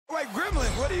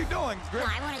What are you doing, No,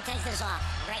 I want to take this off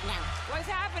right now. What's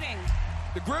happening?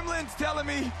 The Gremlin's telling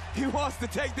me he wants to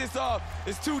take this off.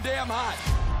 It's too damn hot.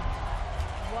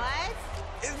 What?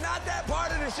 It's not that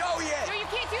part of the show yet. No, you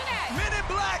can't do that. Men in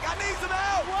Black, I need some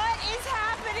help. What is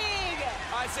happening?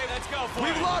 I say let's go for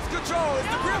it. We've lost control. It's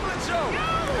the Gremlin show.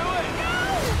 No! Do it.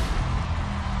 No!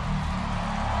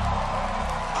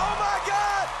 Oh my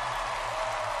God!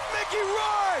 Mickey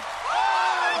Rourke!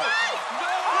 Oh my God!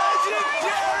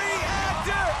 Legendary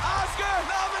actor, Oscar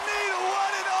nominee, the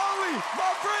one and only, my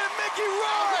friend Mickey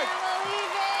Rourke! I can't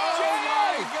believe it! Oh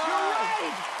my God! You're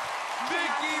right!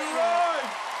 Mickey Rourke!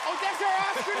 Oh, that's our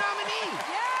Oscar nominee!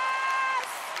 Yes!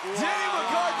 Jenny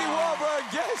McCarthy Wahlberg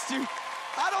guessed you.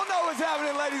 I don't know what's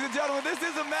happening, ladies and gentlemen. This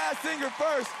is a Masked Singer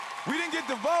first. We didn't get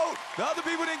to vote. The other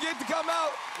people didn't get to come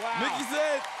out. Wow. Mickey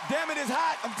said, damn it, it's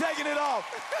hot. I'm taking it off.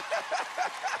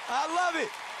 I love it.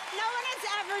 No one has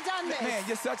ever done this. Man,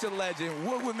 you're such a legend.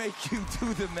 What would make you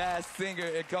do the Masked Singer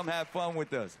and come have fun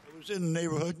with us? I was in the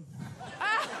neighborhood.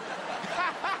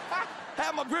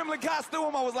 Had my Gremlin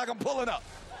costume. I was like, I'm pulling up.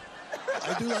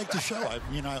 I do like the show.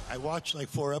 I watched like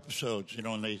 4 episodes,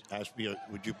 and they asked me,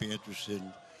 would you be interested?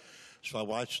 So I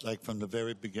watched like from the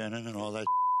very beginning and all that,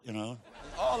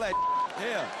 All that,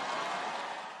 yeah.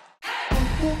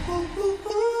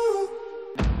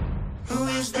 Who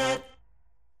is that?